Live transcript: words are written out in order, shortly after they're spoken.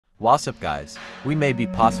What's up guys, we may be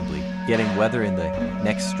possibly getting weather in the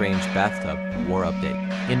next strange bathtub war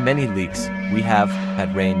update. In many leaks, we have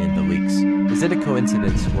had rain in the leaks. Is it a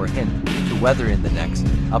coincidence or hint to weather in the next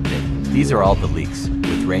update? These are all the leaks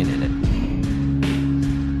with rain in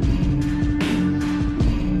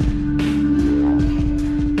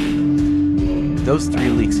it. Those 3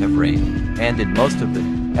 leaks have rain, and in most of the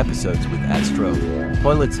episodes with Astro,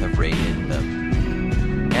 toilets have rain in them.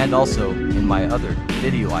 And also, in my other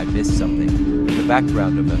video I missed something, in the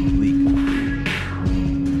background of a leak.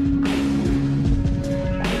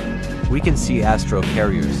 We can see Astro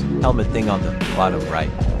carrier's helmet thing on the bottom right.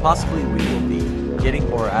 Possibly we will be getting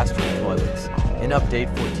more Astro toilets in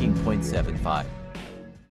update 14.75.